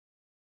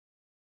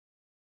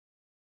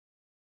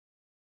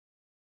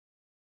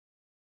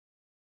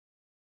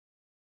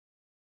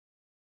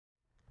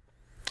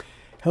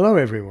Hello,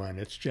 everyone.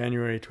 It's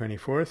January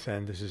 24th,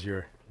 and this is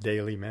your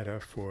daily meta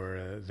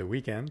for the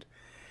weekend.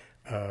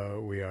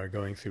 We are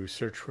going through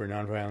Search for a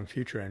Nonviolent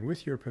Future, and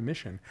with your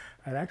permission,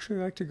 I'd actually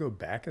like to go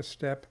back a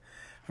step.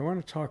 I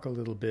want to talk a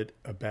little bit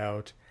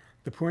about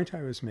the point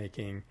I was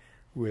making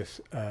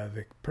with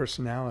the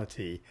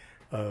personality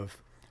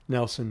of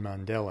Nelson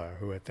Mandela,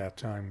 who at that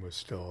time was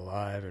still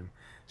alive and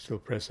still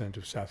president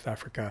of South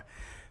Africa.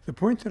 The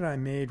point that I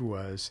made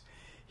was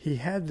he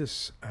had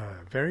this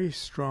very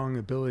strong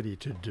ability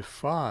to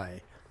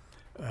defy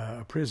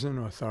a prison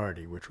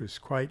authority, which was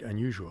quite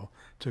unusual,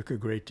 took a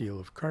great deal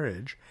of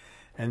courage.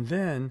 And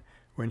then,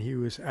 when he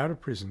was out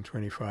of prison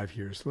 25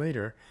 years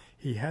later,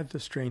 he had the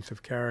strength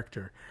of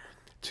character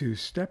to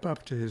step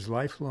up to his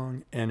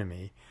lifelong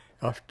enemy,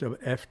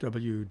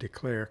 F.W. de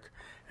Klerk,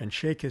 and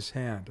shake his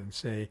hand and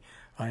say,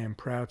 "I am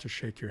proud to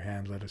shake your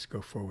hand, let us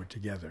go forward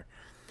together."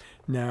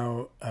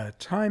 Now,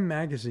 Time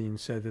magazine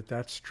said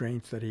that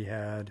strength that he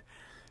had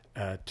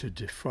to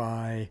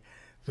defy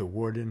the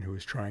warden who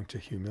was trying to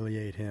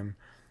humiliate him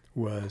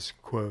was,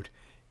 quote,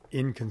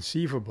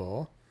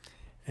 inconceivable.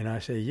 And I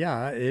say,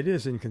 yeah, it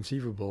is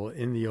inconceivable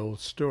in the old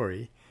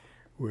story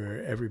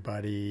where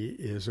everybody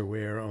is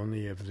aware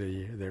only of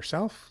their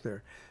self.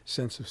 Their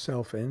sense of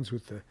self ends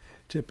with the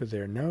tip of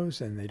their nose,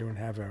 and they don't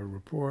have a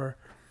rapport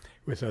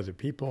with other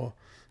people.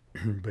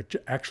 But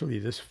actually,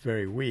 this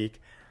very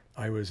week,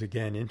 I was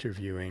again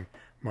interviewing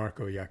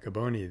Marco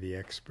Iacoboni, the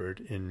expert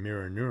in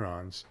mirror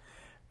neurons,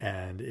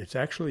 and it's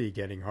actually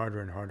getting harder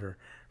and harder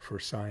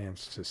for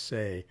science to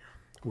say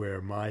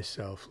where my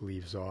self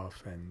leaves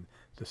off and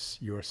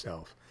your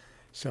self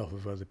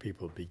of other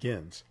people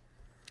begins.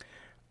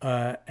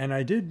 And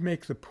I did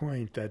make the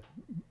point that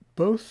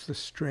both the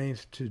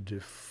strength to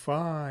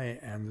defy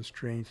and the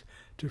strength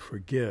to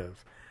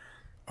forgive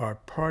are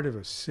part of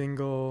a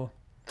single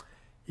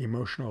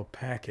emotional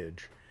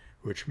package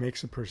which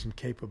makes a person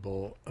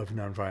capable of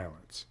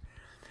nonviolence.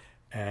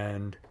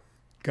 And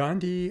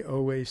Gandhi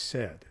always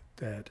said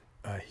that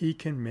he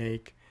can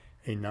make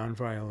a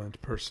nonviolent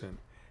person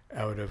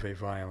out of a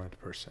violent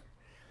person.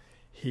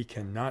 He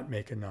cannot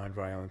make a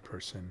nonviolent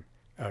person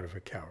out of a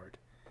coward.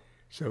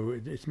 So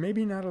it's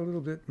maybe not a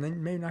little bit,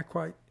 maybe not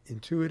quite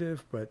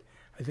intuitive, but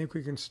I think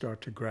we can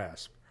start to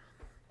grasp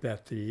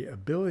that the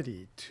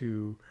ability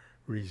to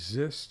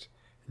resist,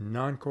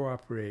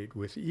 non-cooperate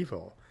with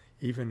evil,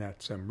 even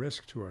at some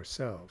risk to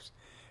ourselves,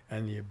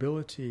 and the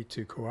ability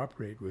to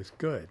cooperate with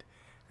good,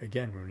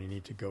 again, when we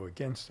need to go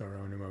against our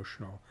own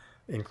emotional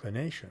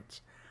inclinations,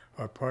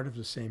 are part of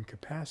the same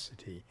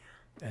capacity,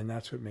 and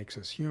that's what makes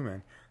us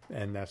human,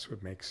 and that's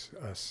what makes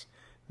us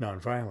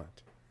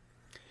nonviolent.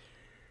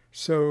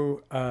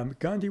 So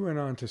Gandhi went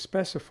on to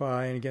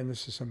specify, and again,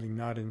 this is something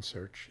not in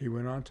Search, he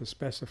went on to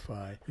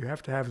specify you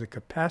have to have the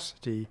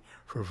capacity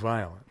for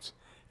violence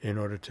in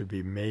order to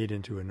be made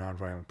into a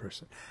nonviolent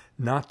person,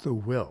 not the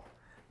will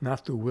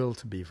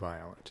to be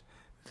violent.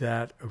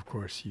 That, of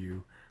course,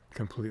 you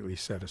completely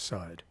set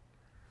aside.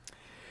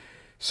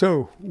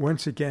 So,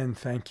 once again,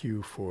 thank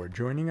you for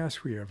joining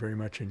us. We are very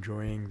much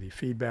enjoying the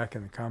feedback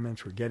and the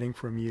comments we're getting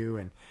from you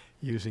and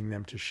using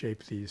them to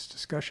shape these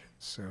discussions.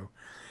 So,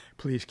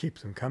 please keep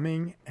them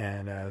coming.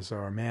 And as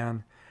our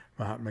man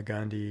Mahatma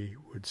Gandhi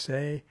would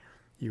say,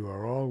 you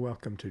are all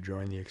welcome to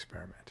join the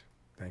experiment.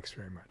 Thanks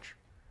very much.